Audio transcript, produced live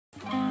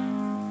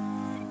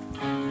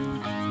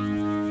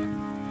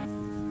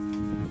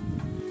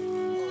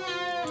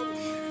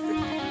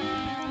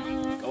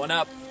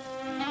coming up.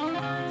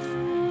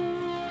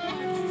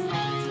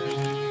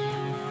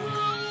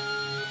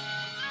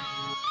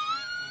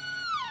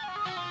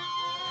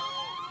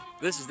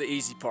 This is the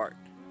easy part,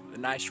 the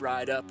nice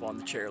ride up on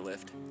the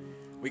chairlift.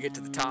 We get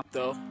to the top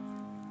though,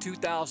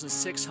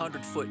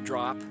 2,600 foot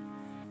drop,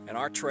 and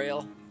our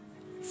trail,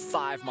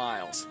 5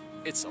 miles.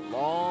 It's a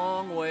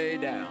long way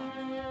down.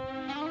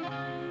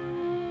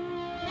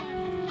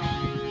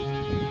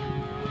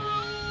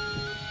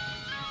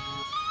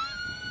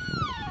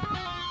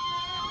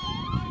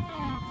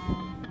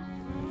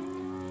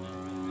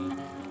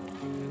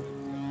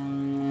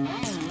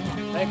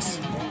 Thanks.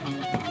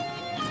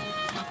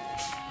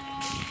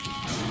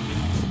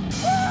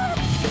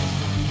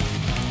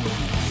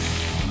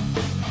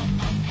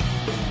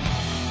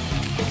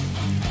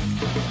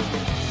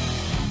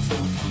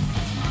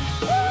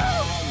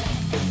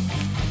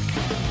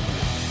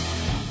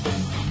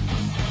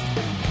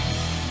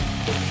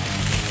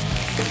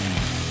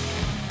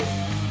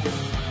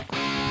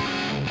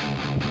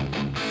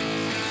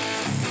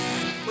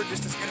 We're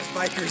just as good as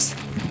bikers.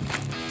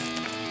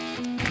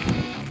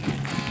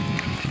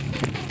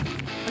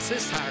 This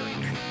is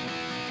tiring.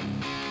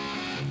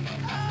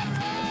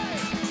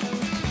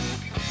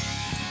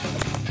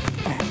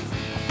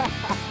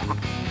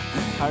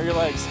 How are your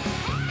legs?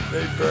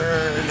 They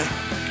burn.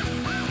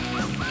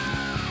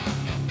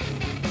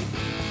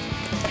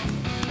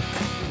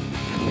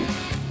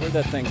 Where'd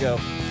that thing go?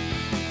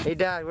 Hey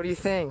Dad, what do you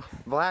think?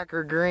 Black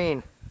or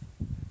green?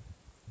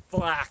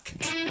 Black.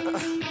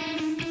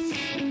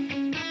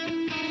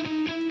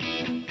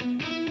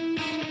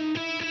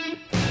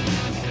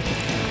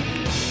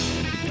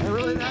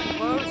 Really that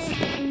close?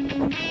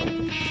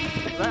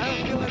 I have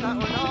a feeling that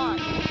we're not.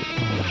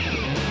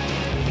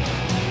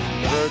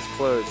 The road's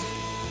closed.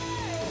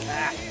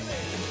 Ah.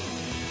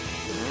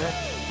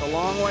 It's a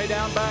long way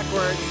down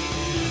backwards.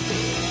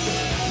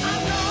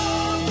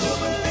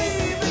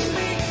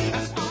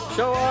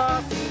 Show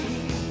up!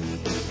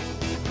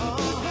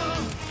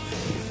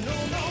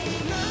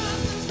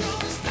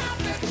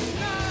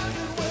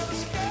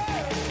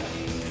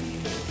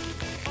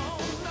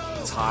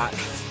 It's hot.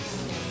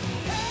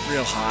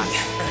 Real hot.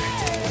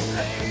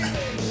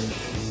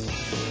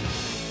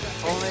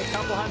 Only a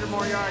couple hundred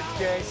more yards,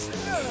 Jace.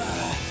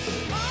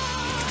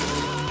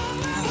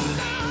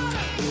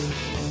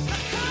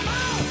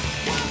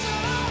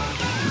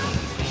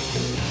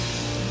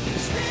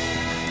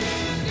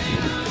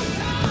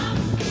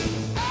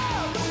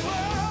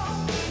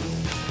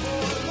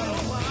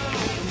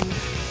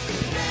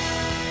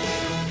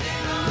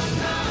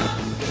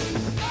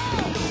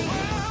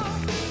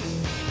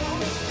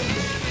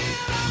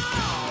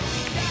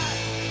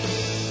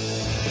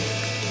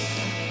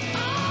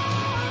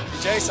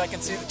 Jace, I can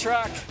see the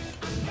truck.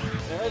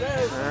 There it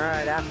is. All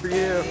right, after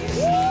you.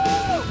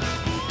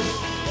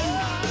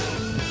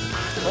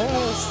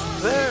 Oh,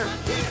 there.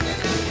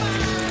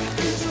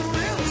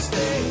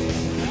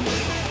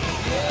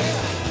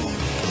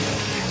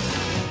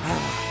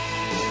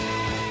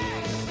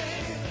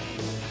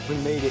 We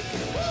made it.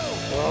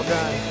 Well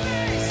done.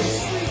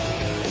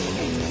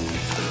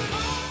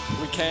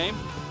 We came,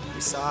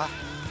 We saw.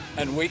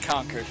 and we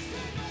conquered.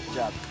 Good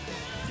job.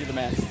 You're the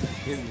man.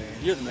 You're the man.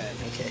 You're the man.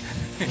 Okay.